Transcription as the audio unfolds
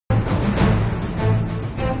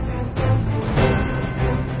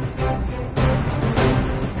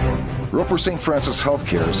Roper St. Francis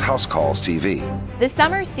Healthcare's House Calls TV. The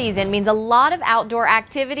summer season means a lot of outdoor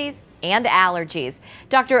activities and allergies.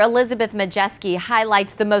 Dr. Elizabeth Majeski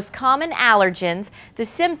highlights the most common allergens, the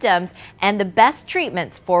symptoms, and the best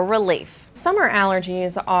treatments for relief. Summer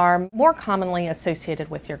allergies are more commonly associated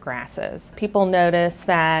with your grasses. People notice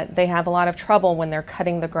that they have a lot of trouble when they're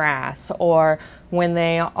cutting the grass or when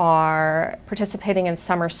they are participating in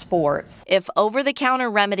summer sports. If over-the-counter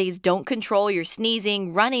remedies don't control your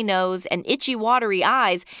sneezing, runny nose, and itchy, watery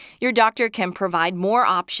eyes, your doctor can provide more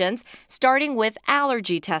options, starting with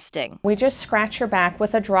allergy testing. We just scratch your back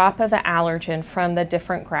with a drop of the allergen from the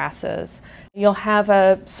different grasses. You'll have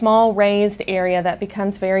a small raised area that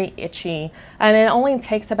becomes very itchy, and it only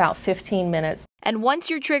takes about 15 minutes. And once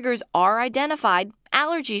your triggers are identified,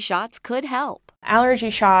 allergy shots could help. Allergy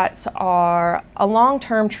shots are a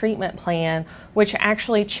long-term treatment plan which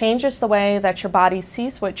actually changes the way that your body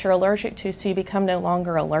sees what you're allergic to, so you become no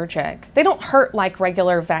longer allergic. They don't hurt like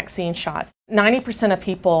regular vaccine shots. 90% of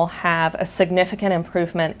people have a significant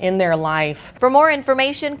improvement in their life. For more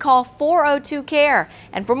information, call 402-CARE.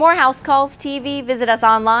 And for more House Calls TV, visit us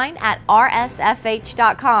online at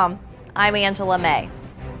rsfh.com. I'm Angela May.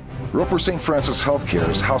 Roper St. Francis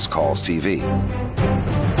Healthcare's House Calls TV.